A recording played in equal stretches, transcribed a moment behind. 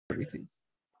everything.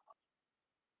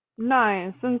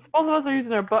 Nice. Since both of us are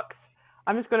using our books,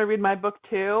 I'm just going to read my book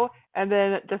too, and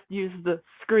then just use the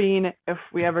screen if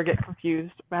we ever get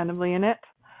confused randomly in it.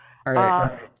 All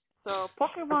right. So, ポ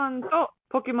ケモンと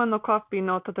ポケモンのコピー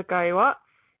の戦いは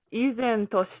以前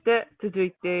として続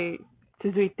いて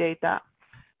いた。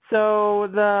So,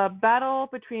 the battle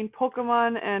between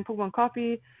Pokemon and Pokemon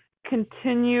copy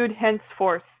continued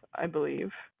henceforth, I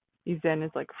believe. 以前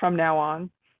is like from now on,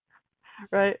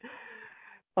 right?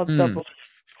 I'll double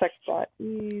check that.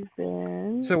 以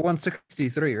前. So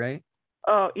 163, right?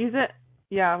 Oh, 以前.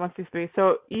 Yeah, 163.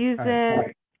 So, 以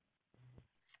前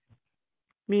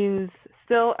means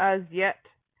still as yet,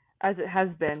 as it has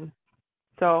been.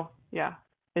 So, yeah.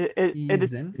 It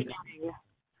is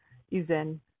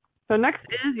Izen. So next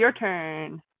is your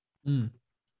turn.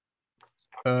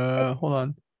 Hold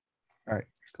on. All right,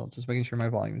 cool. Just making sure my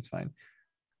volume is fine.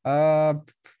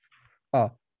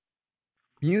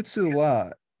 ミュウツー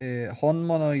は、本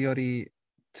物より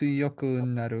強く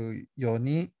なるよう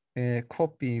に、コ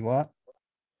ピーは、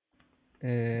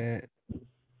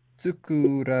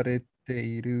作られて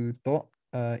いると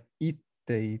言っ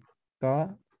てい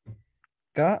た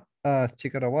が、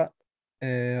力は、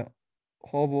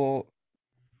ほぼ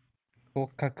互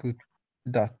角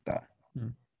だった。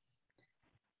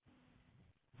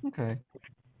Okay.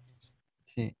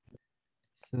 See.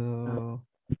 So,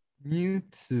 ミュウ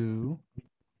ツー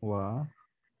は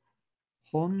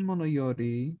本物よ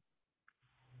り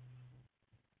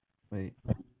Wait.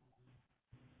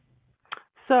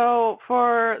 So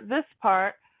for this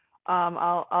part,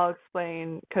 I'll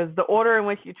explain because the order in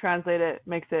which you translate it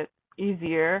makes it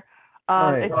easier.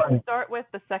 If you start with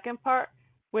the second part,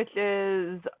 which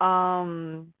is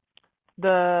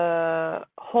the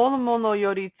本物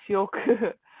より強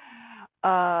く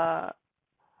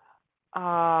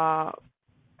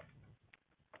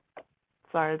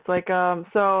sorry, it's like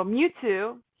so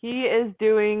Mewtwo, he is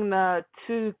doing the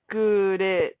作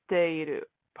れてい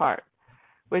る part,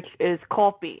 which is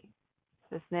copy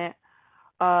ですね。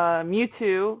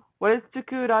Mewtwo, what does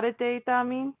作られていた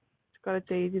mean? 作られ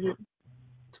ている.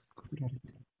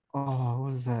 Oh,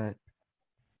 what is that?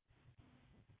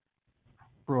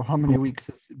 Bro, how many weeks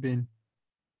has it been?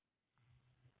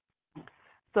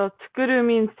 So 作る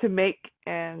means to make,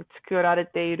 and 作られ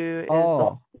ている is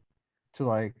to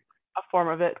like a form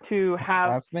of it, to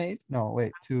have made? No,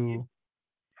 wait, to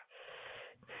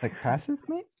like passive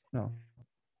made? No.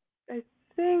 I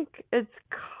think it's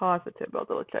causative. I'll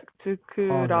double check.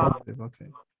 Causative,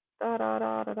 okay. Da, da,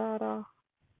 da, da, da, da.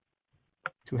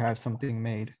 To have something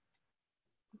made.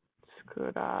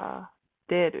 作ら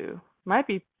れる might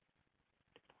be.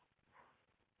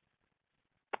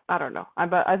 I don't know.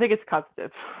 But I think it's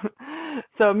causative.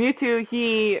 So Mewtwo,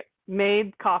 he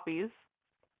made copies.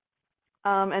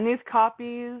 And these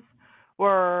copies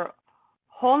were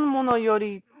本物よ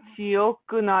り強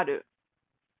くなる.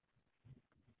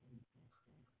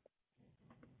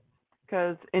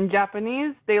 Because in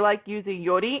Japanese, they like using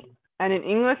yori, and in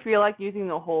English, we like using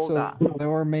the whole ga. So they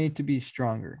were made to be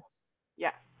stronger.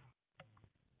 Yes.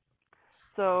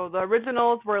 So the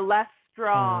originals were less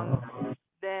strong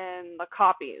than the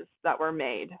copies that were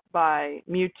made by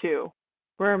Mewtwo.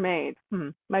 Were made.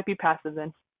 Might be passive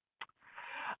then.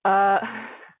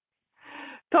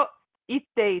 と言っ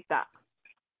ていた.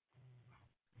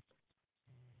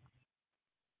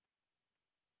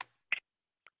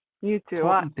 Mewtwo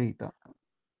は言っていた.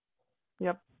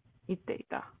 Yep. 言ってい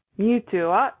た. Mewtwo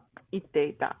は言って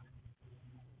いた.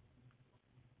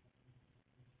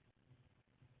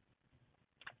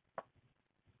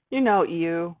 You know,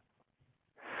 you.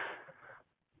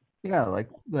 Yeah,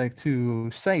 like to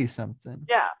say something.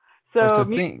 Yeah. So to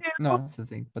think. No, that's the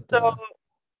thing. But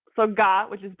so ga,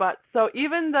 which is but. So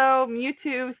even though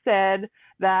Mewtwo said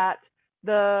that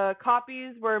the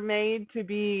copies were made to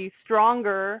be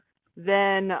stronger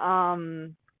than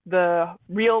the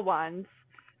real ones,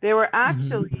 they were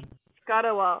actually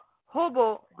力はほ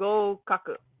ぼ合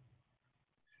格.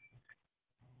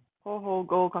 ほぼ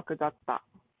合格だった.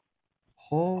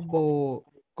 ほぼ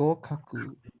合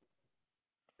格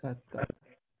だった.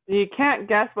 You can't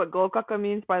guess what 合格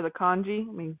means by the kanji.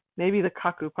 I mean, maybe the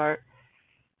kaku part.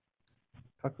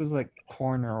 Kaku is like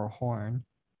corner or horn.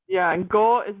 Yeah, and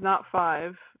go is not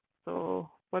 5. So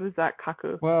what is that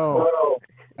kaku? Well,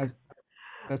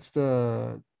 that's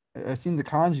the I've seen the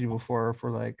kanji before for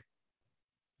like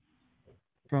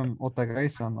from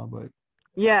Otagai-sama, but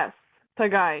yes,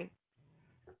 tagai.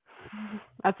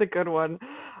 That's a good one.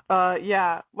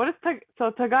 Yeah. What is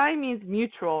so tagai means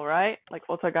mutual, right? Like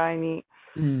otagai ni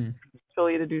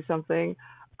mutually to do something.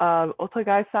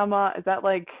 Otagai-sama, is that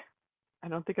like, I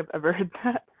don't think I've ever heard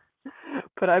that.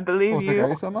 but I believe you.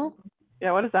 Otagai-sama?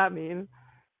 Yeah, what does that mean?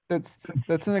 That's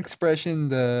an expression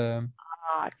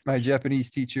my Japanese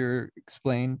teacher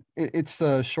explained. It's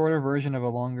a shorter version of a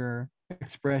longer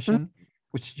expression,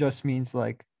 which just means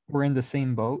like we're in the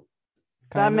same boat,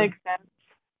 That kind of. makes sense.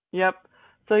 Yep.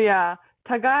 So yeah,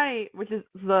 tagai, which is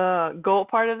the goal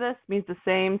part of this, means the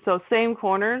same. So same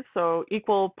corners, so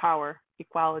equal power,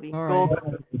 equality. All Goal.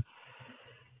 right.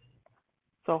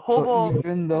 So So hobo,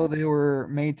 even though they were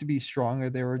made to be stronger,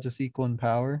 they were just equal in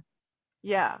power.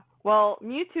 yeah. Well,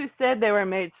 Mewtwo said they were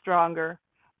made stronger,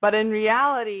 but in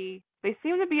reality, they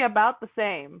seem to be about the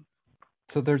same.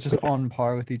 So they're just on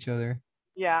par with each other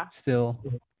Yeah, still,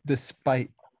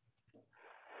 despite.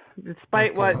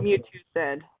 despite what Okay. Mewtwo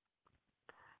said.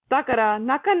 だから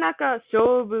なかなか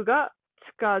勝負が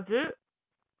つかず、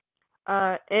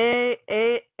延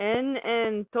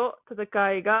々と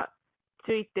戦いが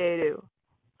ついている。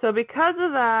So because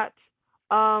of that,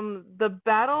 the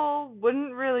battle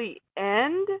wouldn't really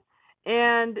end,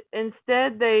 and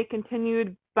instead they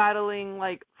continued battling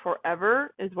like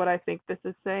forever, is what I think this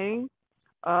is saying.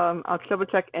 I'll double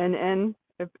check NN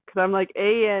because I'm like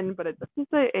AN, but it doesn't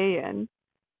say AN.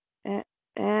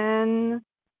 N.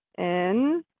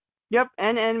 Yep,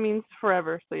 NN means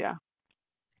forever. So yeah,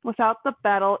 without the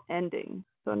battle ending.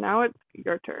 So now it's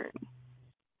your turn.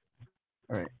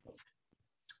 All right.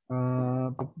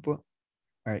 All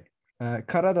right.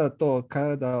 体と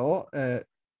体を、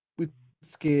ぶ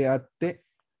つけ合って、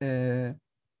戦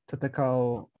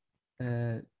う、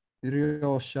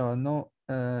両者の、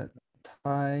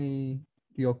体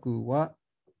力は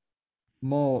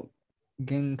もう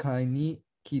限界に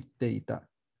来ていた。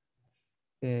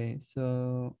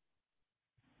So,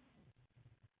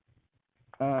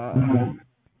 I'm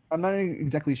not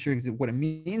exactly sure what it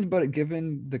means, but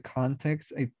given the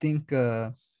context, I think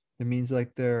it means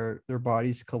like their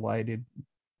bodies collided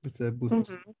with the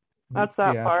That's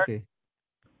that part.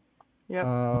 Yep.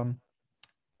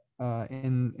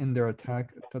 In their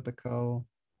attack, 戦う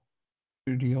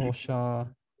両者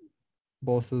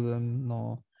both of them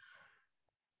の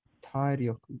体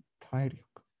力。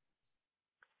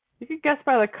You could guess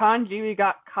by the kanji, we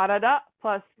got karada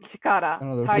plus chikara. I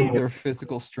don't know, their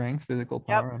physical strength, physical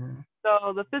power. Yep. I don't know.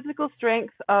 So the physical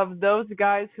strength of those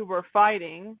guys who were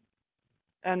fighting,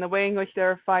 and the way in which they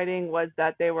were fighting was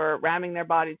that they were ramming their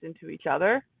bodies into each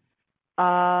other.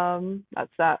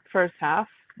 That's that first half.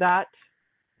 That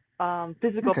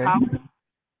physical Okay. power.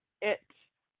 It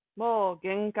もう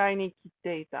限界に来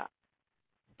ていた。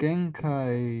限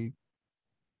界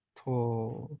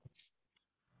と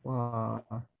は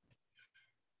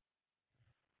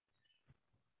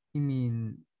意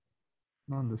味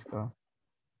何ですか？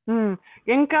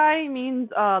限界 means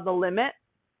the limit.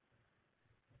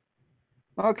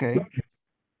 Okay.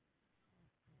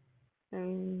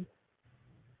 And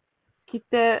来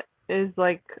て is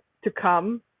like to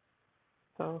come.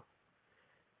 So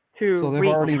to they've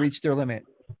reach. already reached their limit.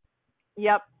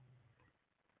 Yep.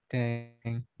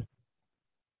 Dang.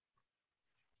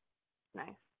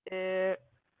 Nice.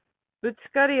 ぶつ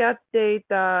かり合ってい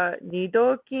た二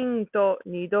度金と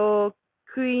二度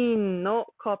クイーンの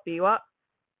コピーは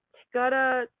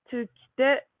力尽き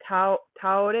て倒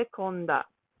れ込んだ。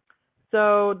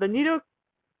So the Nido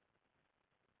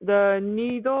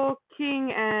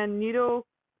King and Nido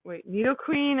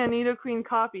Queen and Nido Queen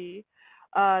copy,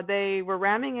 they were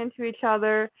ramming into each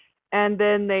other, and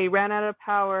then they ran out of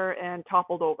power and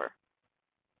toppled over.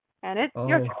 And it's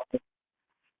your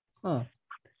turn.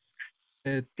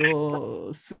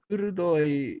 鋭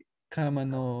い鎌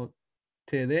の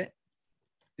手で、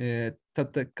戦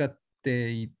っ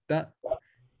ていた、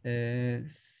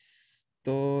ス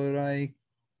トライ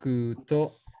ク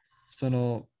とそ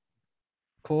の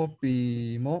コ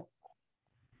ピーも、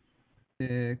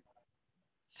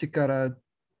力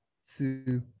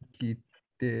尽き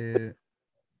て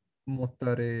も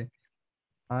たれ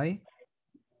合い、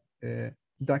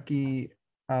抱き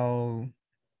合う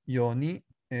ように、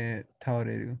倒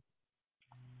れる。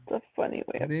It's a funny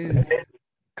way of What putting is it.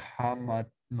 鎌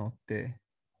の手?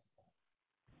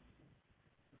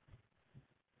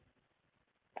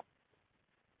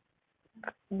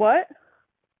 What?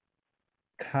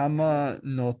 鎌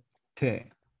の手.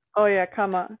 Oh yeah,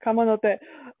 kama no te.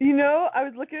 You know, I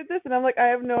was looking at this and I'm like, I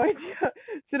have no idea.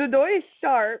 Tsurudoi is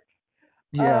sharp.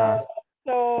 Yeah.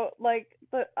 So like,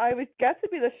 I would guess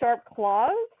it'd be the sharp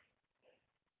claws.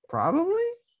 Probably.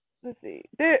 Let's see.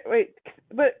 Wait,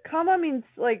 but kama means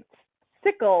like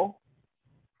sickle.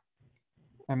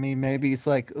 I mean, maybe it's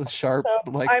like a sharp,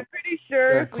 So like I'm pretty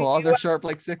sure their if claws are sharp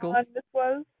like sickles. This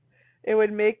was, it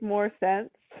would make more sense.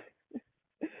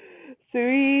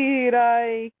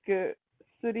 Suiraiku.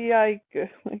 釣り合いく。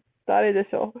誰で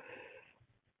しょう。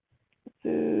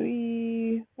釣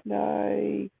り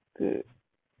合いく。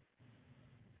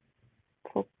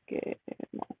ポケ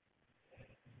モン。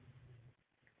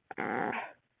I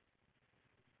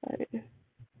did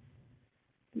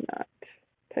not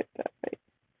type that right.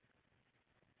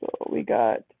 So we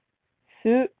got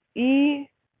つい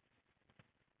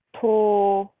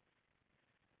と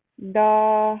ら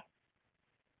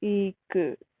い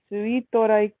く。Sweet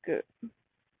Raiku.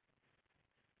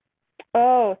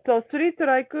 Oh, so Sweet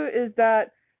Raiku is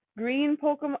that green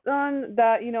Pokemon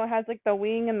that, has like the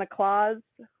wing and the claws.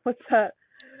 What's that?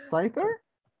 Scyther?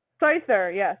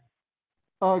 Scyther, yes.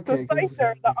 So Okay, because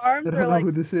Scyther, the arms I are don't know like,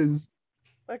 who this is.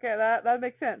 okay, that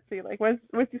makes sense. See, like once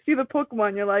you see the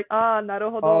Pokemon, you're like,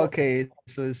 naruhodo. Okay,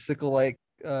 so it's sickle-like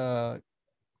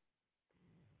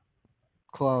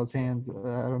claws, hands,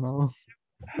 I don't know,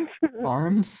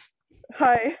 arms?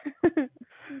 Hi.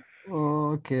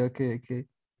 Oh, okay. Okay,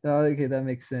 that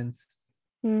makes sense.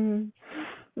 Mhm.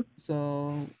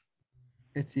 So,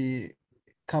 it's the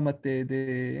Kamate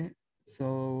de.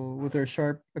 So, with their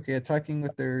sharp, attacking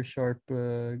with their sharp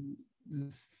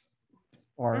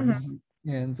arms,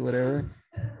 hands, whatever.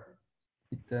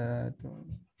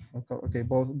 Okay,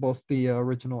 both the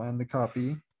original and the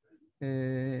copy.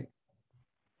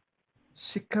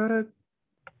 Shikara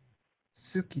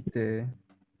Tsukite.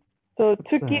 So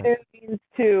What's Tsukiru that? means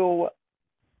to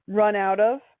run out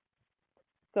of.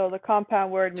 So the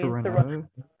compound word To means run to out run. of?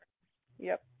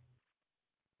 Yep.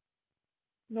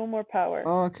 No more power.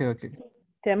 Oh, okay.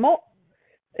 Demo,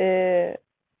 motare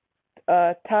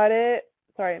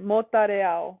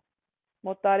ao.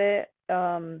 Motare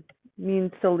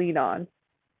means to lean on.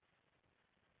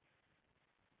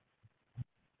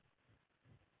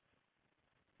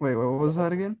 Wait, what was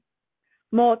that again?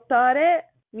 Motare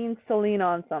means to lean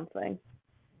on something.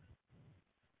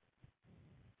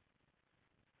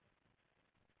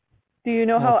 Do you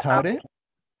know how? Motare?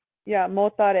 Yeah,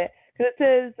 motare. Because it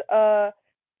says,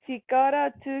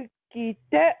 chikara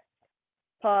tsukite,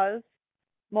 pause,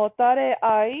 motare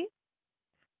ai.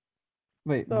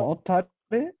 Wait, So, Motare?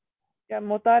 yeah,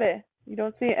 motare. You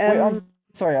don't see Wait, M. I'm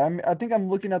sorry. I think I'm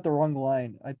looking at the wrong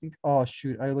line. I think. Oh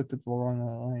shoot! I looked at the wrong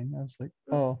line. I was like,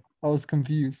 oh, I was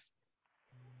confused.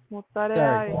 Motare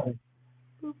Sorry. ai.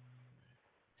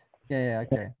 Yeah.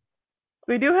 Okay.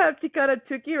 We do have chikara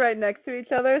tsuki right next to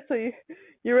each other, so you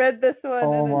read this one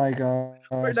Oh and then my we're gosh,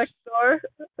 next door.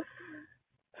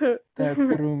 that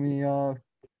threw me off.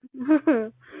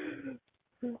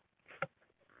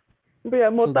 But yeah,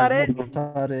 So like motare.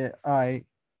 Motare, I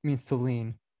means to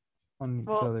lean on each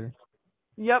Well, other.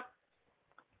 yep.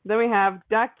 Then we have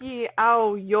daki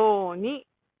ao yo ni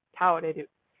taoreru.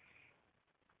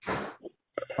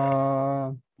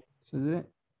 So isn't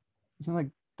like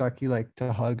ducky like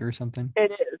to hug or something?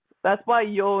 It is. That's why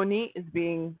yoni is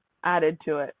being added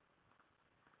to it.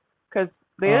 Because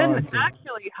they didn't Okay.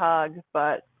 actually hug,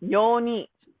 but yoni.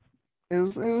 It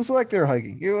was like they were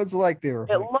hugging. It was like they were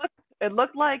hugging. It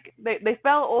looked like they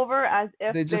fell over as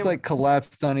if They just like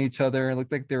collapsed on each other. It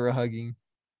looked like they were hugging.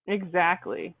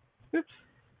 Exactly. Oops.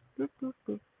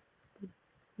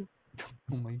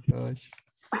 Oh my gosh.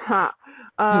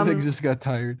 They just got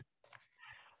tired.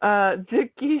 十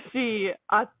騎士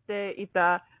あってい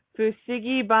た不思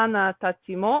議花た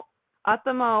ちも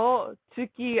頭を突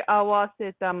き合わ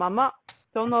せたまま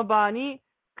その場に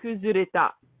崩れ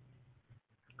た。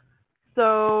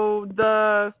So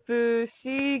the 不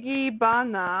思議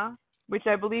花, which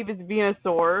I believe is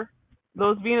Venusaur,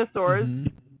 those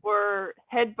Venusaurs were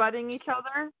headbutting each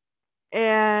other,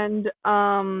 and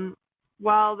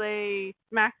while they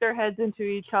smacked their heads into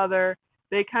each other,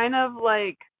 they kind of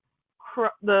like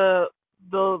the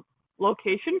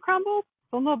location crumbled.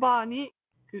 So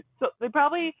they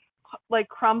probably like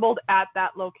crumbled at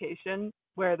that location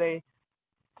where they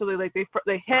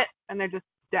hit and they're just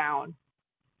down.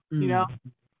 You know,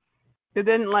 they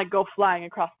didn't like go flying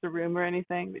across the room or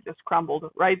anything. They just crumbled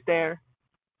right there.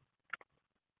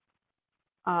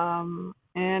 And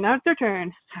now it's their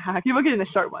turn. People getting the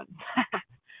short ones.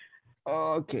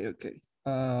 Okay.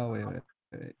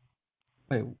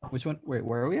 Wait, which one? Wait,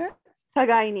 where are we at?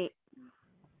 互いに。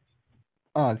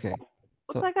 Oh, okay.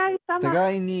 お So 互い様。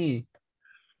互いに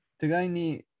力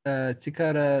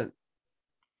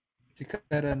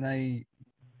ない、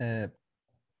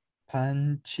パ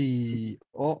ンチ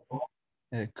を、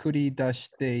繰り出し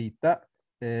ていた、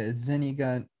ゼニ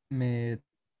ガメ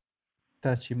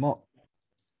たちも、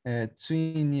つ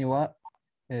いには、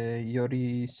寄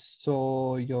り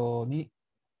添うように、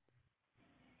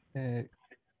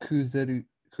崩れ、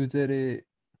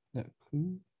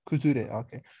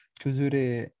OK、崩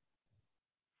れ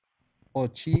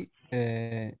落ち、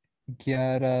ギ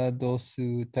ャラド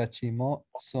スたちも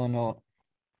その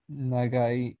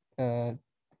長い、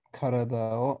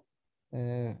体を、フ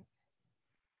ェ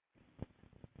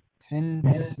ン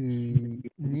ス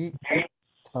に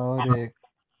倒れ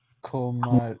込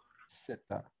ませ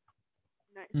た。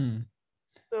Nice. うん。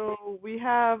So we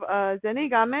have a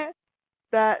zenigame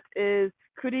that is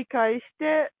繰り返し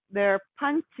て their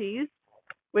punches,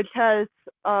 which has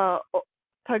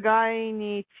互い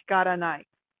に力ない。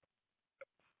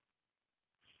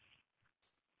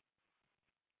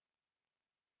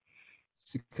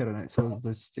So they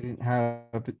just didn't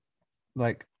have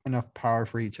like enough power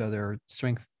for each other or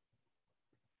strength.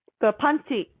 The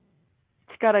punchy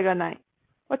力がない。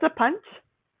What's a punch?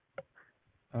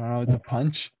 I don't know, it's a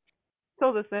punch.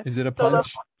 そうですね。Is it a So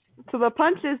punch? so the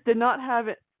punches did not have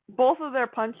it. Both of their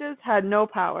punches had no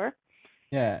power.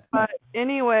 Yeah. But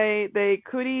anyway, they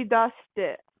繰り出し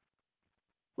て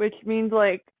which means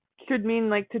like should mean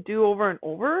like to do over and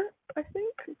over, I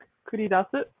think. 繰り出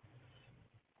す.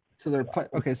 So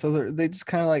okay, so they just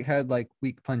kind of like had like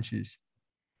weak punches.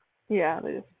 Yeah,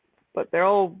 but they're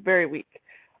all very weak.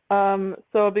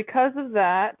 So because of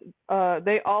that,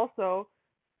 they also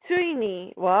つい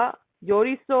には寄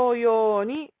り添うよう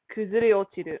に崩れ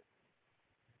落ちる.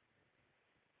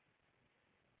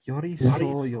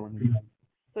 Yorisoyoni.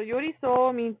 So 寄り添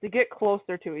う means to get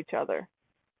closer to each other,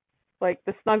 like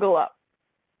to snuggle up.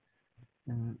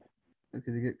 And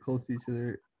okay, they get close to each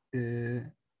other.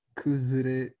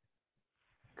 Kuzure.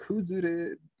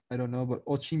 Kuzure. I don't know, but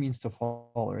ochi means to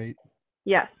fall, right?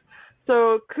 Yes.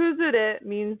 So 崩れ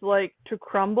means like to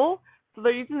crumble. So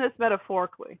they're using this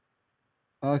metaphorically,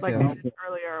 Okay, like we okay. did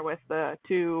earlier with the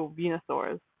two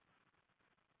Venusaurs.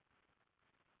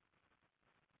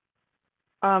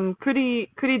 繰り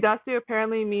出す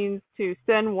apparently means to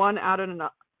send one out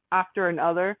after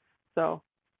another. So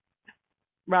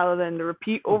rather than to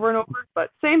repeat over and over, but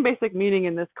same basic meaning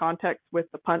in this context with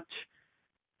the punch.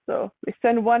 So they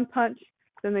send one punch,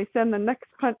 then they send the next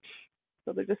punch.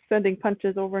 So they're just sending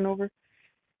punches over and over.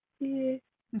 Yeah.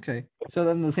 Okay. So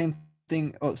then the same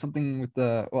thing. Oh, something with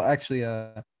the actually,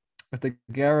 with the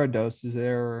Gyarados, is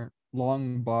there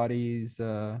long bodies?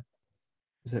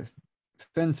 Is it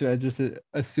fence? I just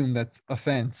assume that's a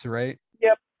fence, right?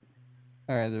 Yep.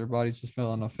 All right, their bodies just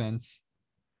fell on a fence.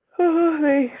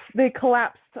 They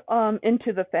collapsed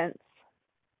into the fence.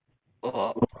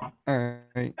 All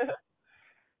right.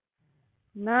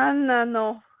 なんな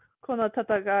のこの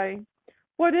戦い?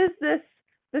 What is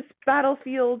this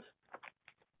battlefield?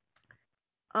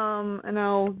 And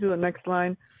I'll do the next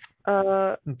line.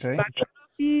 Okay. バトル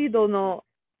フィードの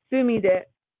隅で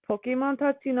ポケモン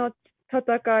たちの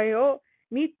戦いを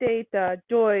見ていたジ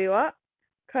ョイは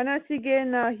悲しげ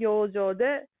な表情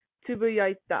でつぶや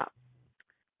いた.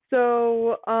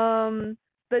 So,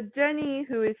 the Jenny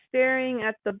who is staring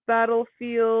at the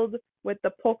battlefield with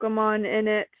the Pokemon in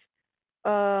it,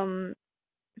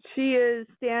 she is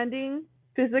standing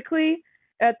physically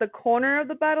at the corner of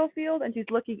the battlefield and she's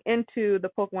looking into the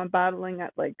Pokemon battling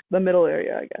at like the middle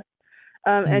area, I guess.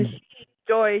 And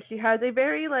Joy, she has a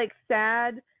very like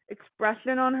sad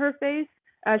expression on her face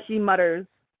as she mutters.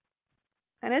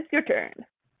 And it's your turn.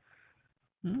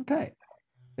 Okay.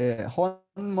 本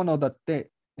物だって、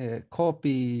コ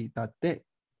ピーだって、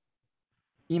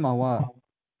今は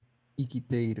生き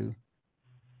ている。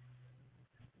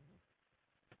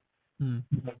I'm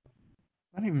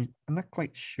not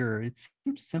quite sure. It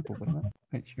seems simple, but I'm not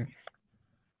quite sure.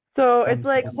 So I'm it's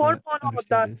like supposed 本 to 物 understand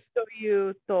だ this. とい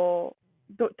うと、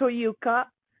という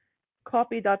か、コ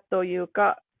ピーだという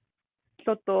か、ち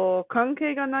ょっと関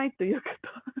係がないというかと。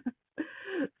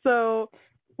So,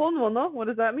 本物? What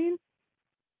does that mean?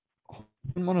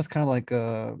 本物 is kind of like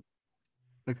a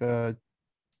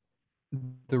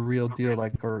the real deal,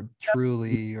 like, or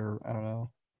truly, or I don't know.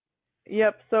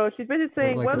 Yep, so she's basically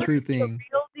saying like a whether true it's the thing.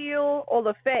 real deal or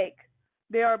the fake,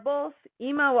 they are both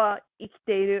今は生き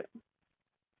ている.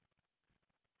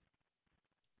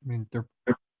 I mean, they're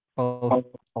both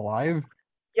alive.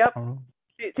 Yep. I don't know.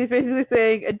 She's basically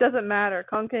saying it doesn't matter.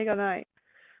 関係がない.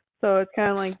 So it's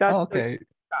kind of like that's Oh, okay.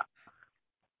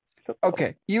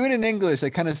 Okay. Even in English, I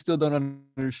kind of still don't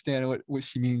understand what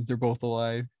she means. They're both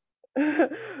alive.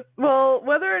 Well,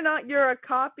 whether or not you're a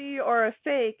copy or a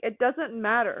fake, it doesn't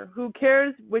matter. Who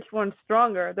cares which one's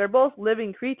stronger? They're both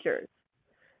living creatures.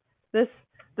 This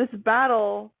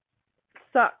battle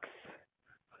sucks.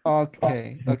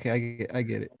 Okay. I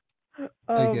get it.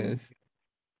 I guess.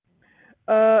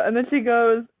 And then she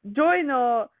goes, Joy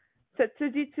の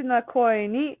切実な声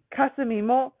にかすみ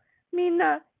もみん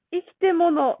な生きて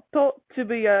ものとつ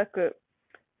ぶやく.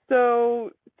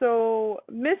 So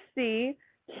Misty,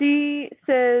 she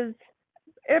says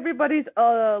everybody's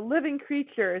a living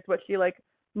creature is what she like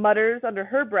mutters under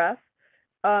her breath.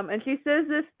 And she says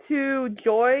this to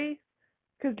Joy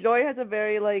because Joy has a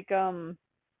very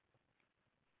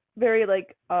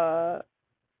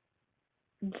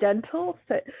gentle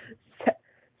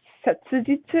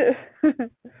setsujitsu.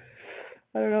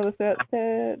 I don't know the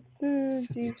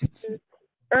setsujitsu.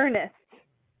 Earnest.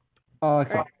 Oh,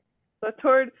 okay. So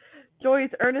toward Joy's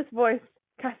earnest voice,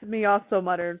 Kasumi also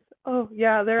mutters, "Oh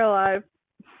yeah, they're alive."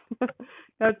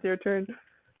 That's your turn.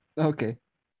 OK。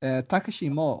タクシ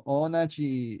ーも同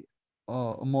じ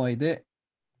思いで、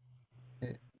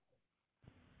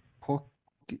ポ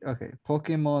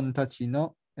ケモンたち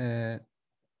の、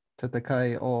戦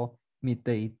いを見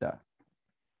ていた。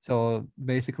So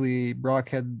basically, Brock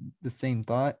had the same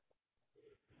thought.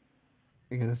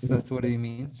 I guess that's what he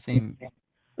means. Same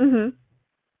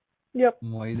Yep.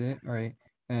 思い出。Right.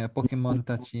 ポケモン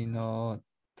たちの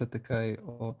戦い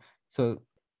を。So,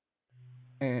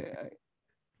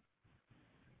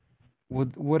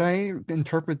 would I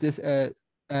interpret this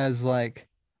as like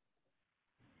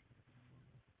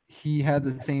he had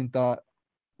the same thought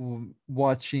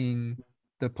watching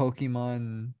the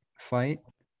Pokemon fight?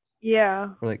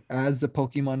 Yeah. Or like as the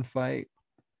Pokemon fight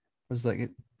was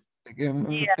like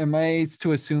am I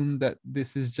to assume that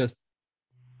this is just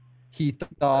he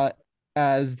thought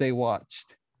as they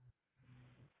watched?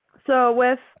 So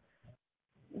with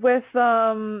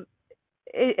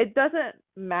it doesn't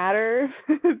matter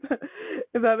if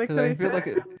that makes Because any I feel sense. like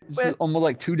it's almost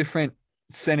like two different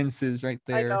sentences right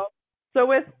I there. know. So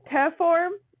with te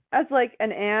form as like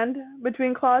an and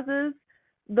between clauses,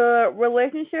 the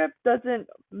relationship doesn't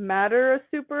matter a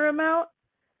super amount.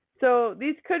 So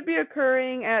these could be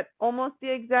occurring at almost the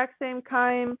exact same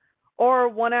time, or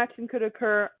one action could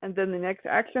occur and then the next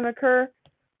action occur.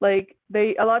 Like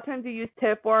a lot of times you use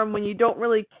te form when you don't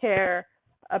really care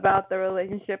about the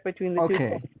relationship between the two.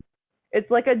 Okay.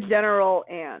 It's like a general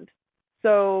and.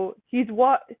 So he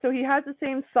has the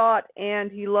same thought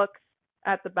and he looks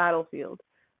at the battlefield.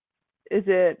 Is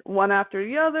it one after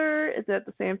the other? Is it at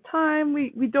the same time?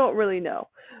 We don't really know.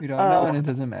 We don't know, and it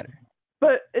doesn't matter.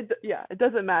 But it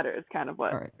doesn't matter. It's kind of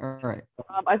what. All right.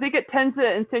 I think it tends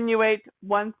to insinuate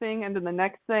one thing and then the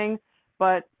next thing,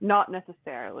 but not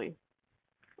necessarily.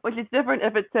 Which is different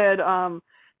if it said,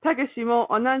 Takeshi mo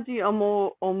onaji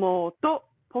omo to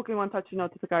Pokemon tachi no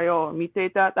tatakai o mite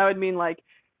ita. That would mean like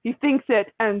he thinks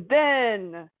it and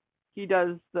then he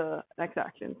does the next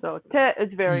action. So te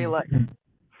is very like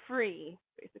free,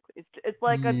 basically. It's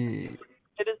like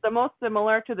it is the most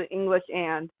similar to the English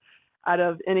and out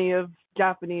of any of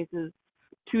Japanese's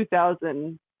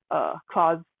 2000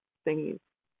 clause thingies.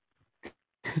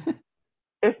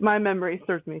 If my memory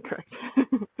serves me correct.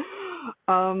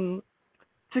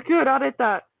 作られ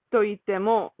たと言って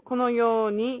も、このよ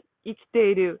うに生き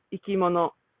ている生き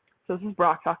物。So this is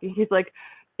Brock talking. He's like,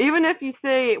 even if you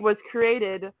say it was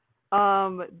created,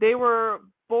 they were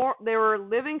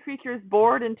living creatures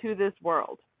born into this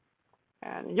world.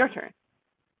 And your turn.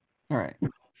 All right.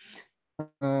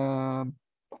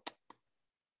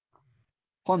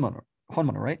 本物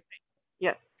right?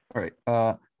 Yes. All right.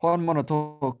 本物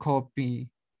とコピ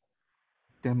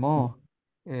ーでも、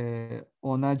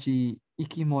同じ生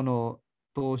き物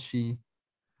同士、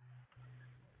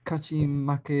勝ち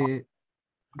負け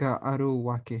がある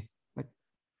わけ。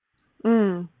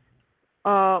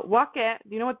Wake,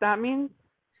 do you know what that means?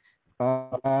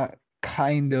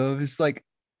 Kind of. It's like,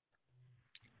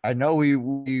 I know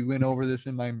we went over this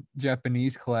in my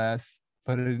Japanese class,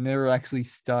 but it never actually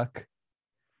stuck.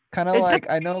 Kind of like,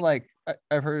 I know, like,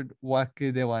 I've heard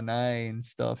wake de wa nai and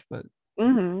stuff, but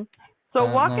So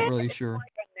I'm not really sure.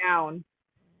 Like a noun.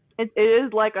 It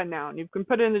is like a noun. You can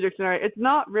put it in the dictionary. It's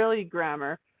not really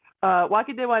grammar.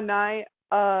 Wake de wa nai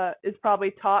is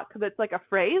probably taught because it's like a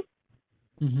phrase.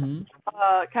 Kind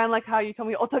of like how you told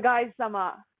me otagai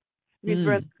sama means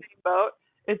we're in the same boat.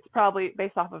 It's probably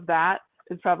based off of that.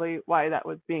 Is probably why that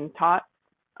was being taught.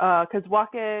 Because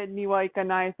wake ni wa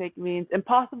ikanai, I think, means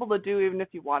impossible to do even if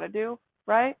you want to do,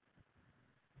 right?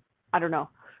 I don't know.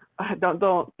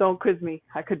 Don't quiz me.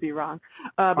 I could be wrong.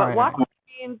 But right, wake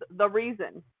means the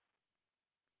reason.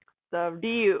 The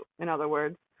ryu, in other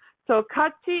words. So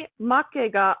kachi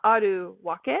make ga aru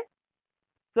wake.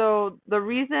 So the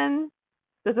reason,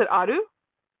 does it aru?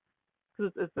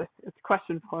 Because it's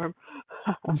question form.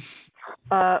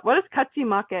 What does kachi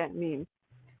make mean?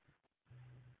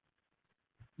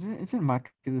 Isn't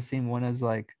make the same one as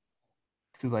like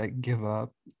to like give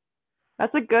up?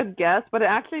 That's a good guess, but it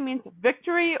actually means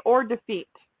victory or defeat.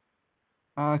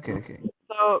 Okay.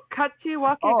 So kachi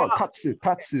wake. Oh, katsu.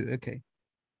 Okay.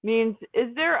 means,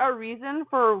 is there a reason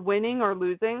for winning or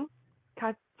losing?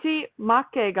 勝ち負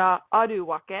けがある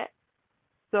わけ.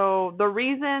 So the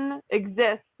reason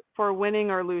exists for winning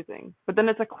or losing, but then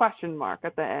it's a question mark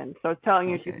at the end. So it's telling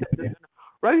you she said this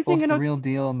writing Both in the a real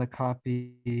deal and the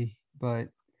copy, but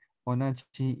同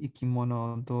じ生き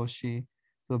物同士.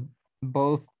 So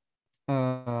both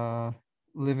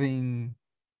living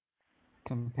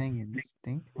companions, I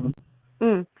think.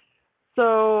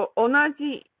 So 同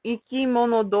じ生き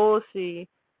物同士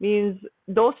means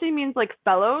同士 means like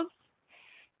fellows,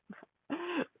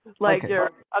 like Okay.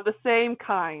 you're of the same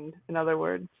kind, in other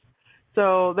words.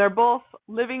 So they're both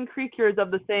living creatures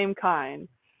of the same kind.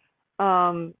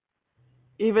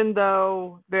 Even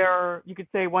though you could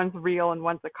say one's real and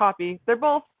one's a copy, they're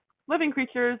both living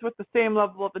creatures with the same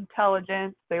level of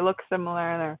intelligence. They look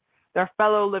similar. They're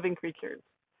fellow living creatures.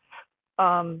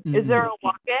 Is there a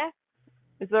wake?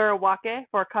 Is there a wake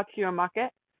for kachi or make?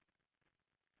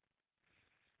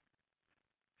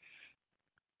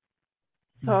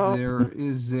 So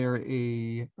Is there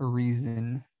a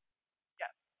reason?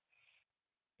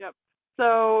 Yep.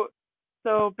 So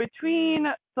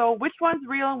which one's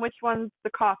real and which one's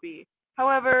the copy?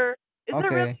 However, is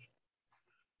there really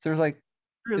So there's like,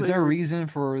 really is there a reason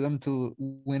for them to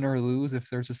win or lose if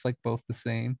they're just like both the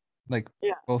same, like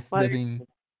both like, living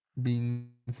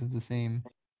beings of the same?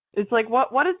 It's like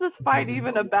what is this fight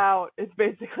even about? Is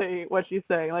basically what she's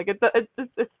saying. Like it's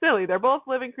silly. They're both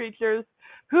living creatures.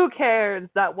 Who cares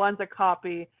that one's a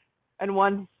copy and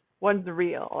one's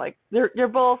real? Like you're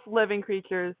both living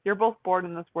creatures. You're both born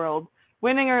in this world.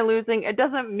 Winning or losing, it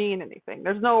doesn't mean anything.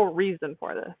 There's no reason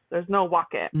for this. There's no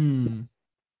wake.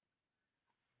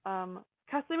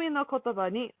 霞の言葉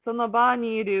にその場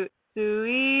にいるスイ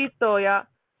ートや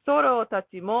ソロた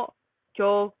ちも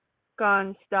共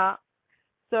感した。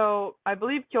So I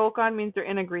believe kyokan means they're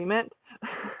in agreement.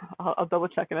 I'll double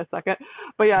check in a second.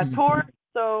 But yeah,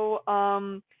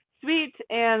 Sweet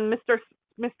and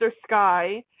Mr.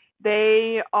 Sky,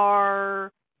 they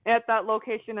are at that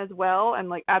location as well, and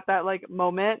like at that like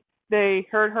moment, they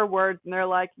heard her words and they're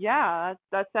like, yeah,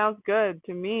 that sounds good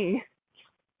to me.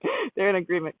 They're in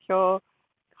agreement. Kyokan.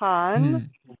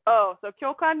 Oh, so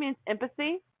kyokan means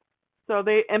empathy. So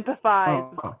they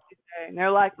empathize with what she's saying. And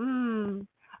they're like,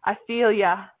 I feel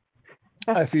ya.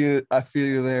 I feel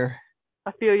you there.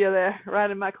 I feel you there, right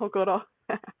in my kokoro.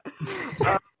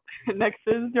 Next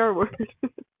is your word.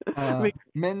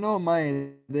 目の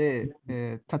前で、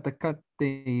戦って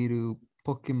いる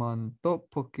ポケモンと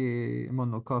ポケモ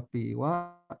ンのコピー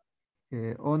は、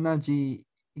同じ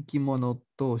生き物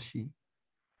同士。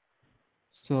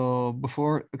So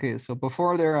before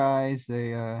their eyes,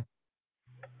 the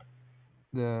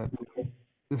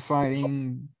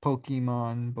fighting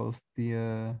Pokemon, both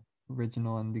the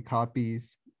original and the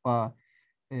copies. I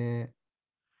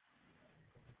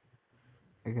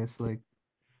guess like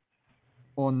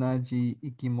同じ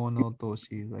生き物同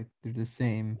士, like they're the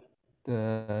same.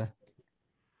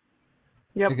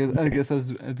 Yep. I guess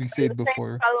as we said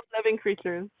before. Fellow living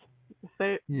creatures.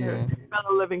 Fellow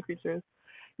living creatures.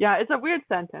 Yeah, it's a weird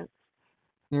sentence.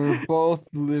 They're both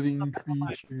living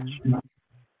creatures.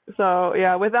 So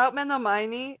yeah, without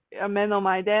menomai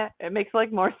it makes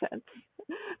like more sense.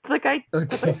 Okay.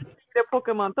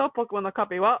 Pokemon to Pokemon no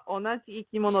copy wa onaji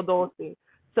ikimono doushi.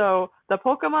 So the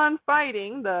Pokemon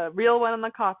fighting, the real one and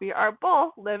the copy, are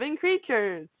both living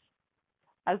creatures.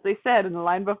 As they said in the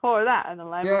line before that, and the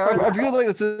line before that. I feel like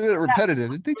it's a bit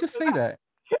repetitive. Did they just say that?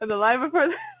 And the line before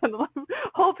that, the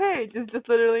whole page is just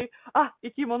literally,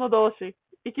 ikimono doushi.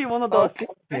 Ikimono doushi.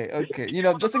 Okay.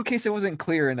 Just in case it wasn't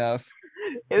clear enough.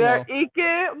 They're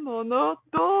ikimono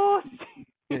doushi.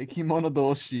 Ikimono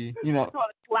doushi. I just want to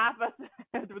slap us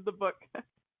with the book.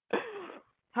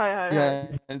 Hi.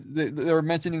 They were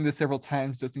mentioning this several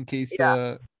times just in case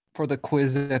for the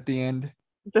quiz at the end.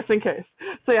 Just in case.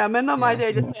 So yeah, menomai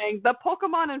just saying the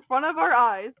Pokemon in front of our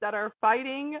eyes that are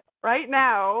fighting right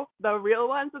now, the real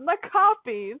ones and the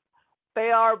copies,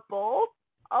 they are both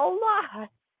alive.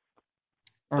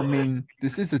 I mean,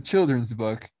 this is a children's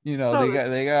book. They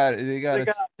got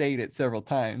to state it several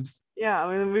times. Yeah, I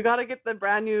mean, we got to get the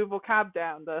brand new vocab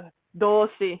down, the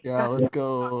doshi. Yeah, let's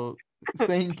go.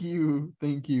 Thank you.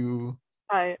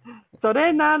 はい。そ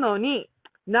れなのに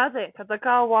なぜ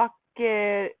戦わ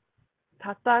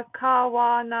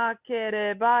なけ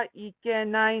ればいけ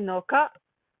ないのか、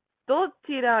ど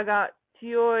ちらが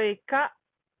強いか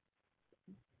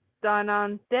だな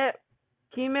んて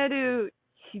決める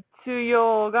必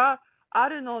要があ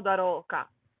るのだろうか。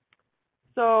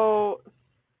So,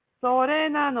 そ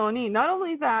れなのに, not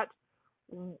only that,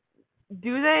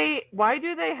 why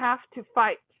do they have to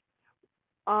fight?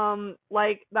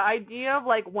 like the idea of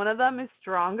like one of them is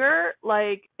stronger,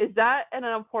 like is that an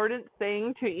important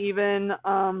thing to even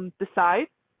decide?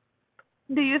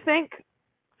 Do you think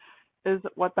is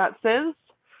what that says?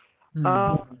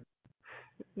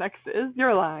 Next is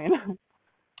your line.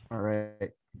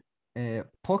 Alright.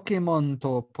 ポケモン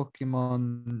とポケモ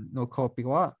ンのコピー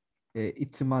は、い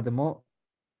つまでも、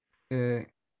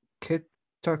決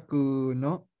着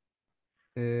の、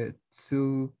つ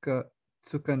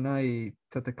かない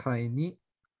戦いに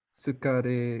疲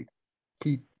れ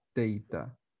切ってい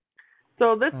た。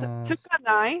So this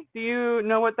tsukanai, do you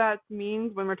know what that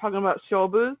means when we're talking about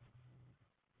shobus?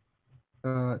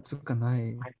 つかな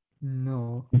い。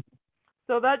No.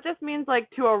 So that just means like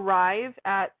to arrive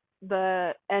at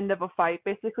the end of a fight,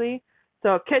 basically.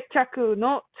 So ketchaku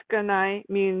no tsukanai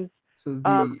means So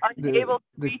unable to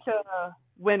reach a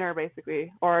winner,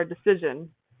 basically, or a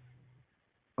decision.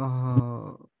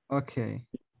 Okay.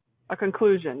 A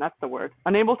conclusion, that's the word.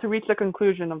 Unable to reach the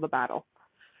conclusion of the battle.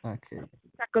 Okay.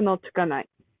 Ketchaku no tsukanai.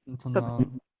 Until now,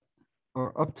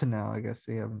 or up to now, I guess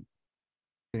they haven't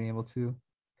been able to.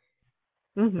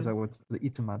 Is that what the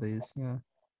itumada is? Yeah.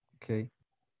 Okay.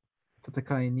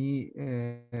 戦いに、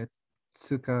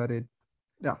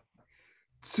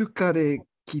疲れ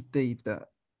きっていた。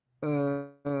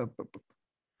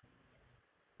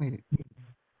Wait.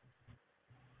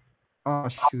 Oh,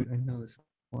 shoot. I know this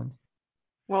one.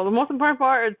 Well, the most important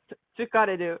part is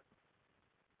tsukareru.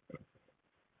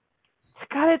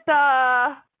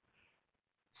 Tsukareta.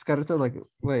 Tsukareta, like,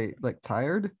 wait, like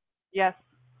tired? Yes.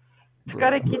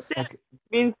 Tsukarekite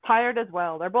means tired as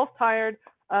well. They're both tired.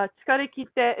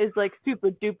 Tsukarekite is like super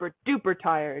duper duper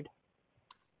tired.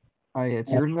 Oh, yeah,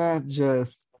 you're not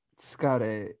just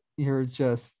tsukare. You're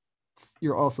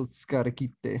also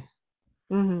tsukarekite.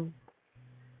 All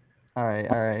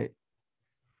right.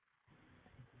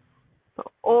 So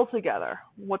all together,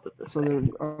 what does this say?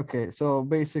 Okay, so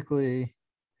basically,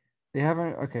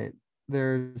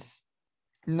 there's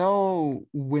no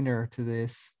winner to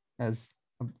this as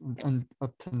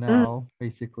up to now,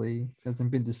 basically. It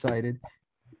hasn't been decided.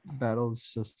 Battle's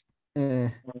just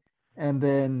and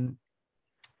then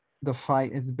the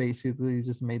fight has basically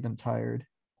just made them tired.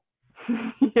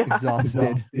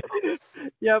 Exhausted.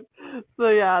 Yep. So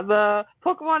yeah, the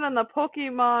Pokemon and the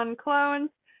Pokemon clones,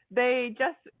 they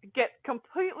just get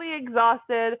completely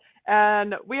exhausted,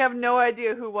 and we have no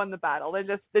idea who won the battle. They're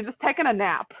just taking a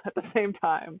nap at the same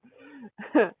time.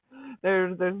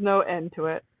 There's no end to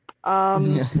it.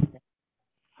 Yeah.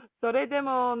 それで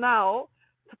もなお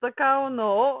戦う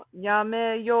のをや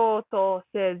めようと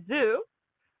せず、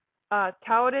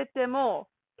倒れても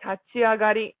立ち上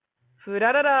がり、ふ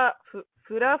ら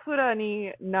ふら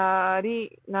にな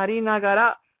りなが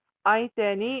ら相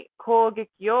手に攻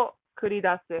撃を繰り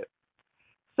出す。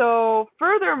So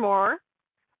furthermore,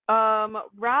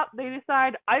 they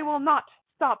decide, I will not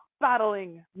stop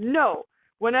battling. No.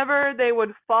 Whenever they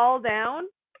would fall down,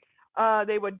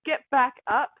 they would get back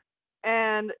up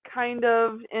and kind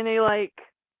of in a like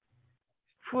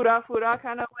fura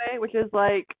kind of way, which is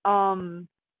like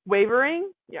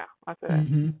wavering. Yeah, that's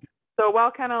it. So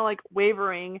while kind of like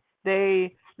wavering,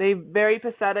 they very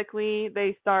pathetically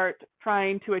they start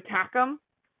trying to attack them,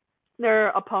 their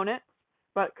opponents,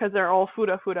 but because they're all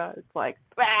fura, it's like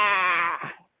bah!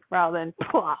 Rather than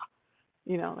plah.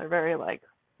 You know, they're very like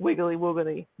wiggly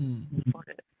woogly.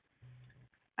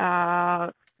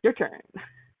 Your turn.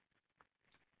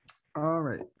 All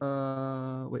right.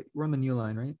 Wait, we're on the new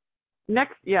line, right?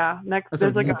 Next.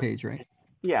 There's like a new page, right?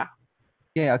 Yeah.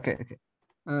 Yeah. Okay.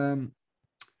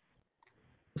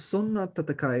そんな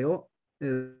戦いを、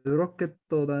ロケッ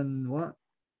ト団は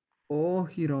大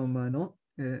広間の、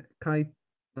階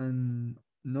段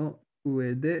の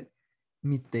上で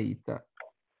見ていた。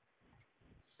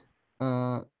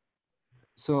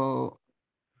So,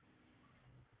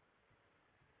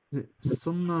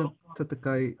 そんな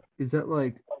戦い is that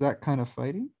like that kind of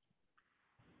fighting?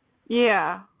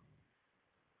 Yeah.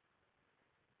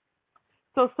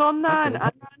 So そんな and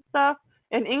other stuff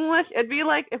in English, it'd be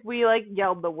like if we like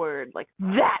yelled the word like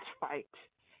that fight.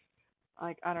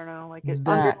 Like I don't know, like it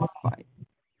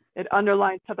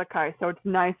underlines 戦い, so it's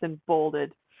nice and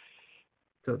bolded.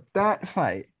 So that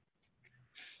fight.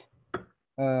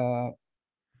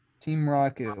 Team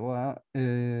Rocket は、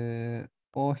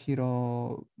大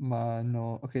広間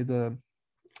の okay, the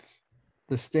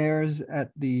stairs at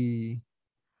the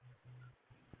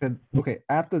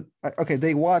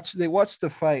they watch the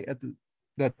fight at the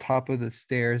top of the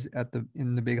stairs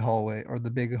in the big hallway or the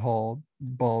big hall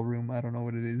ballroom. I don't know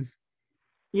what it is.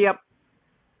 Yep.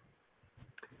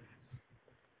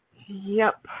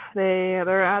 Yep,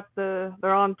 they're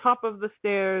on top of the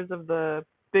stairs of the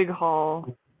big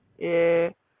hall.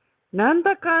 なん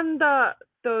だかんだ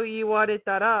と言われ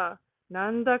たら、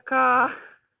なんだか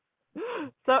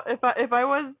So if I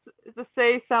was to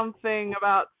say something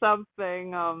about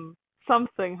something,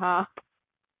 something, huh?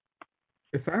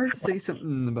 If I were to say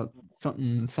something about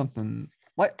something,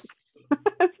 what?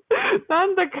 な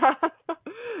んだか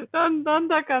なん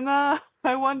だかな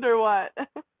I wonder what.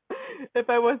 If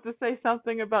I was to say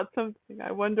something about something,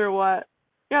 I wonder what.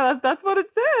 Yeah, that's what it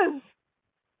says.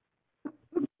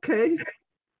 Okay.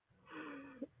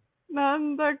 な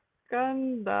んだか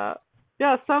んだ.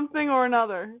 Yeah, something or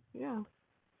another. Yeah.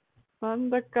 なん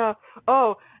だか.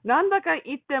 Oh, なんだか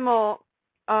言っても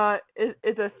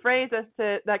is a phrase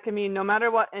that can mean no matter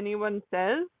what anyone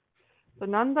says. So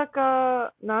なんだ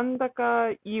か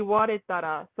言われた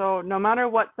ら. So no matter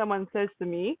what someone says to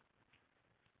me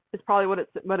is probably what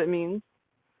it means.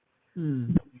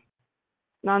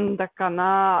 なんだか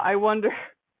な. I wonder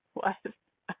what.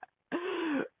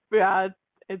 Yeah,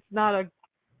 it's not a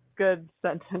good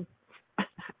sentence.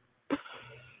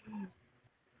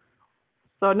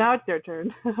 So now it's your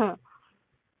turn.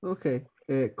 Okay.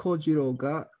 小次郎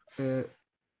が、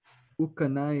浮か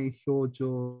ない表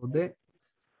情で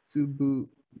つぶ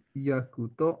やく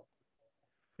と、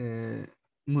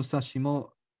武蔵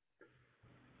も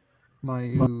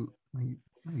眉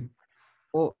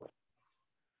を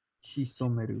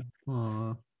潜める。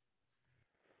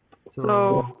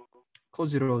So,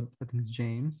 Kojiro, I think it's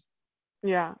James,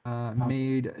 Yeah.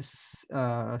 made a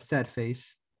sad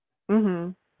face.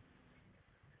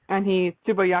 And he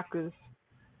tsubayakus.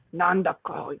 なんだ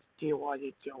か言わ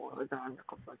れちゃう。なんだ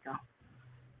かばちゃん。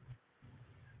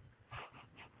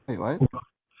Wait, what?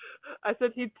 I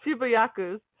said he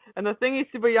tsubayakus, and the thing he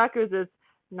tsubayakus is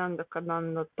なんだかな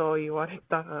んだと言われ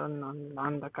たらな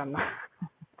んだかな。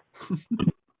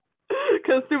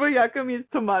Because tsubayaku means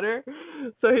to mutter,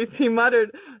 so he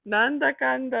muttered なんだ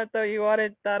かんだと言わ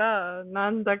れたらな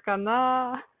んだか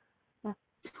な。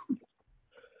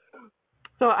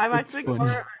So I'm It's actually funny.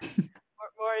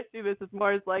 more I see this, it's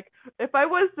more as like if I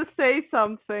was to say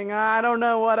something, I don't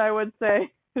know what I would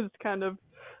say. It's kind of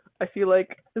I feel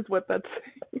like is what that's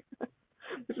saying.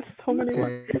 There's just so many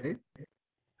words. Okay.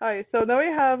 Hi, so now we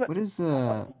have. What is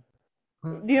Do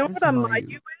you know what a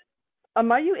mayu is? A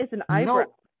mayu is an eyebrow.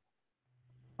 No.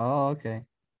 Oh, okay.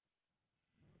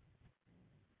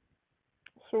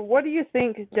 So what do you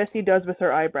think Jessie does with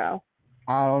her eyebrow?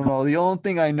 I don't know. The only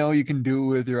thing I know you can do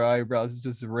with your eyebrows is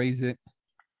just raise it.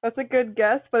 That's a good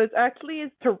guess, but it's actually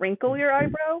is to wrinkle your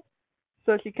eyebrow.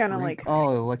 So she kind of like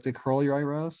like to curl your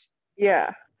eyebrows?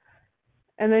 yeah.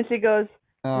 And then she goes,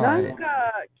 All right. なんか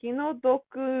気の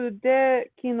毒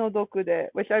で気の毒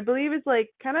で, which I believe is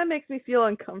like kind of makes me feel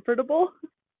uncomfortable.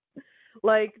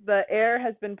 Like the air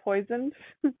has been poisoned.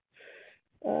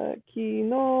 気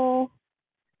の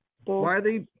Why are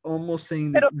they almost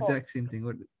saying the Pitiful. exact same thing?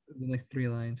 What the next three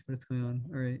lines? What's going on?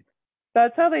 All right.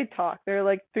 That's how they talk. They're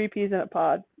like three peas in a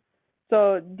pod.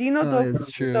 So Dino Doku.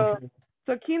 It's true.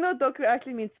 So Kino Doku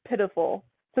actually means pitiful.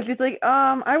 So she's like,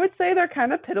 I would say they're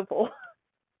kind of pitiful.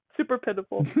 Super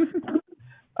pitiful.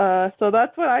 So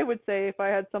that's what I would say if I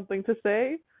had something to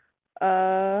say.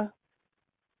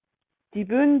 自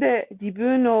分で自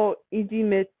分をいじ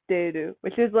めている,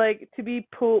 which is like to be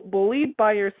bullied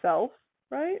by yourself,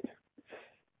 right?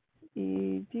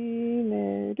 いじ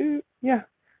める. Yeah,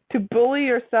 to bully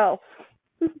yourself.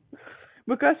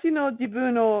 昔の自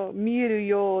分を見る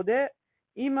ようで、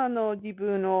今の自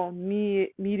分を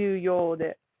見るよう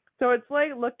で. So it's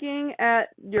like looking at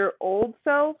your old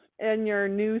self and your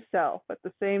new self at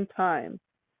the same time.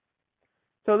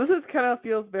 So this is kind of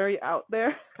feels very out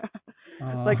there.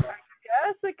 Like I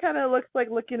guess it kind of looks like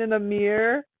looking in a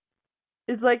mirror.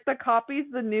 Is like the copies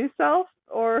the new self,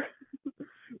 or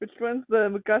which one's the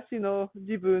mukashi no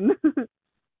jibun?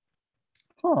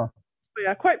 Huh. But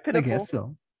yeah, quite I pitiful. guess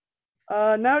so.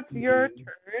 Now it's your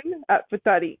turn at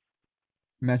Futari.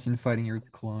 Imagine fighting your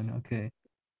clone. Okay.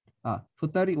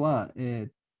 二人は、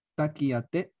抱き合っ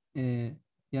て、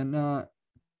嫌な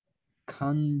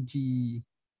感じ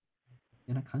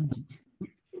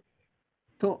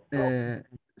と、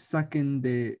叫ん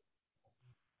で、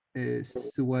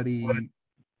座り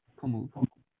込む。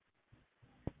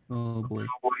Oh boy.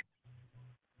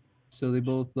 So they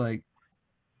both like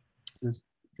just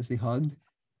because they hugged.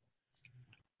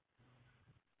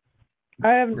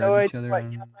 I have no Grab each idea other. what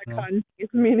yana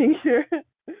is meaning here.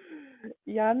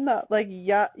 Yana, like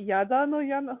yada no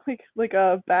yana, like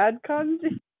a bad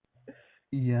kanji.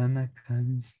 嫌な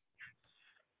感じ。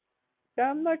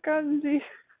Yana kanji.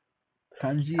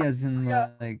 Kanji as in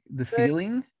like the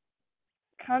feeling?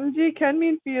 kanji can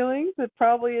mean feelings. It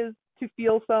probably is to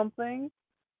feel something.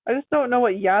 I just don't know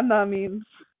what yana means.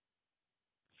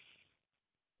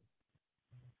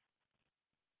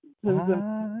 I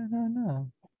don't know.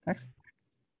 Actually,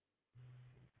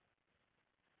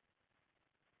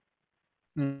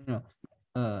 no.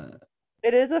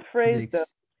 It is a phrase, though.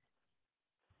 Dicks.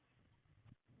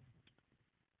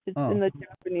 It's Oh. in the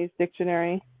Japanese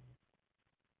dictionary.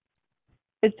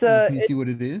 It's Can you see what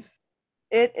it is?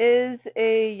 It is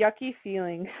a yucky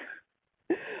feeling.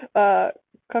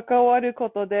 関わるこ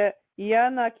とで嫌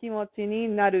な気持ちに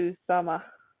なる様。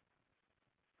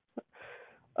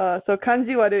So 感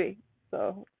じ悪い。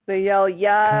So they yell,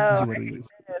 yeah,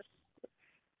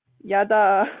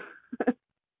 yada.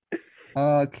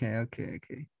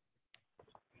 Okay.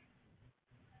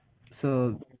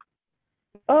 So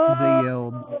they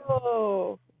yelled.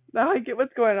 Oh, now I get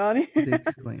what's going on here. They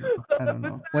exclaimed. I don't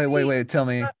know. Wait. Tell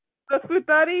me. The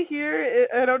futari here,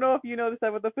 I don't know if you noticed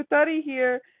that, but the futari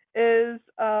here is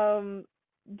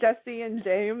Jesse and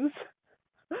James.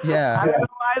 Yeah. I don't know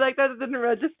why like that didn't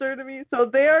register to me. So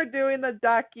they are doing the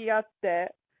dakiatte,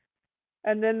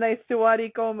 and then they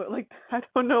suwarikomu. Like I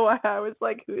don't know why I was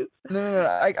like, who's? No.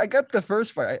 I got the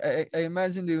first part. I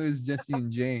imagined it was Jesse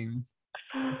and James.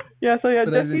 Yeah. So yeah,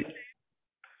 But Jesse.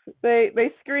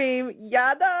 They scream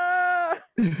yada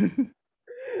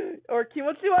or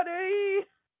kimochi warui.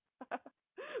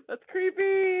 That's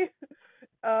creepy.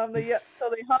 So they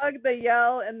hug, they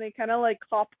yell, and they kind of like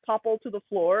topple to the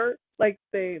floor, like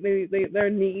their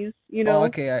knees, you know. Oh,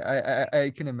 okay.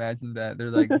 I can imagine that. They're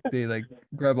like they like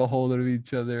grab a hold of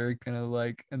each other, kind of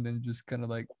like, and then just kind of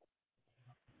like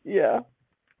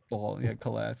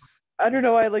collapse. I don't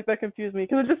know why like that confused me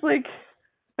because it's just like.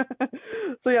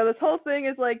 So yeah, this whole thing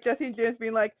is like Jesse and James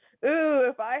being like, "Ooh,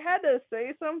 if I had to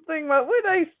say something, what would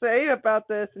I say about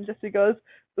this?" And Jesse goes,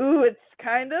 "Ooh, it's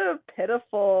kind of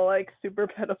pitiful, like super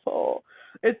pitiful.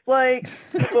 It's like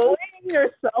bullying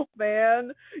yourself,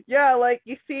 man. Yeah, like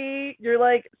you're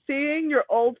like seeing your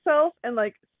old self and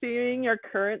like seeing your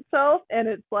current self, and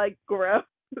it's like gross."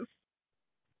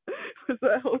 Was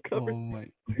that whole conversation? Oh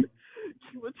my.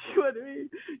 What do you mean?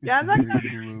 Yeah, very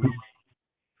gross.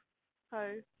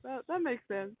 Hi, that makes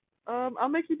sense. I'll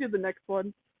make you do the next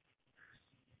one.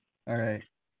 All right.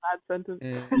 Bad sentence.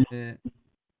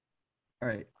 All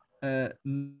right.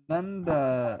 なん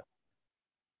だ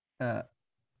な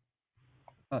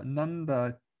ん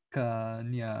だか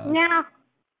にゃ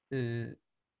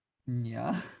に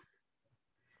ゃ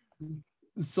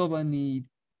そばにい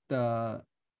た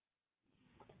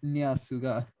ニャス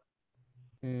が、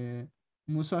武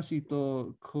蔵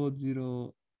と小次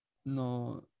郎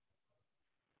の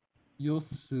様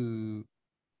子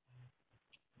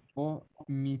を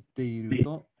見ている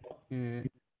と、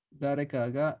誰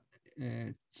かが、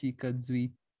近づ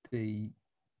いて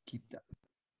きた。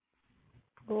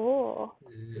Oh.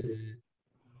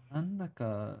 なんだ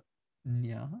か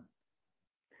にゃ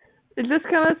It just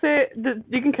kind of say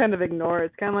you can kind of ignore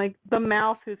it. It's kind of like the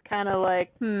mouth who's kind of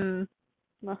like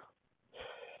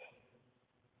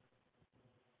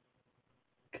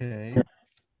Okay.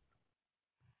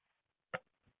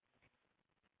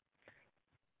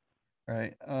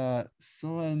 Alright.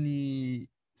 そばに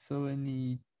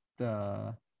い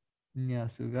たニャ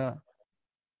スが、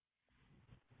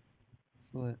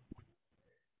そばに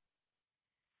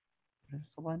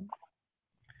sobani.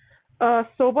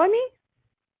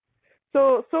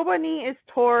 So sobani is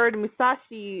toward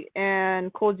Musashi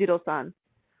and Kojiro-san.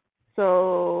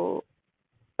 So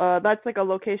that's like a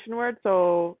location word.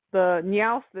 So the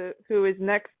Niaosu who is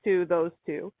next to those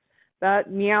two, that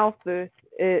Niaosu,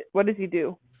 what does he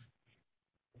do?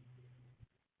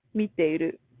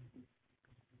 Miteiru.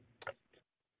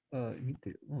 見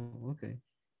てる。OK。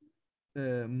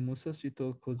武蔵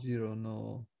と小次郎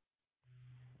の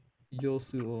様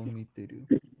子を見てる。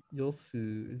様子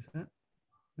is that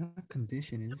not a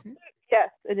condition, is it? Yes,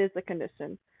 it is a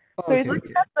condition. Oh, So okay, he's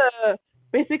looking at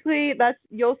basically that's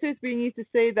Yosu is being used to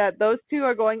say that those two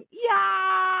are going,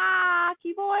 yeah,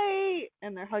 boy,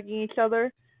 and they're hugging each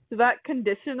other. So that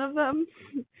condition of them,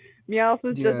 Meowth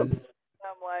is just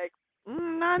I'm like,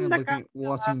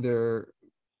 watching their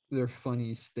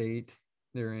funny state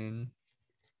they're in.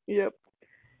 Yep.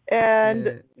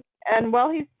 And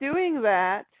while he's doing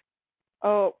that,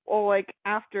 like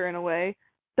after in a way,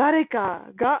 誰か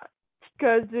が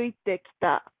近づいてき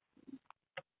た.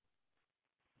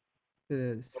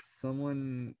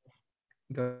 Someone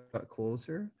got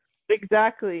closer.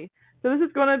 Exactly. So this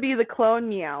is going to be the clone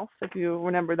Meowth, if you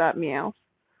remember that Meowth.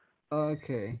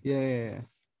 Okay. Yeah.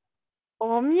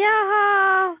 Oh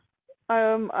Meow.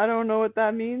 I don't know what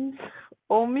that means.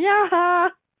 Oh Meow.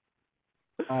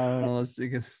 I don't know. I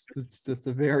guess it's just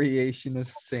a variation of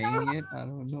saying it. I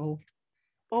don't know.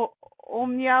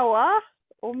 Omyawa?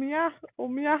 Omyaha?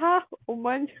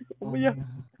 Omya?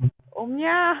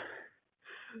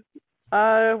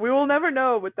 We will never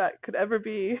know what that could ever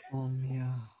be.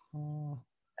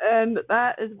 And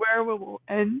that is where we will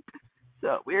end.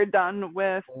 So we're done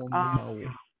with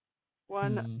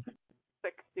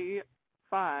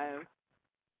 165.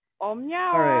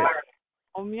 Omyawa. All right.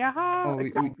 Omyaha. Oh,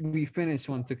 we finished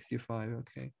 165.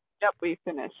 Okay. Yep, we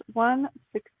finished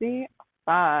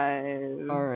 165. All right.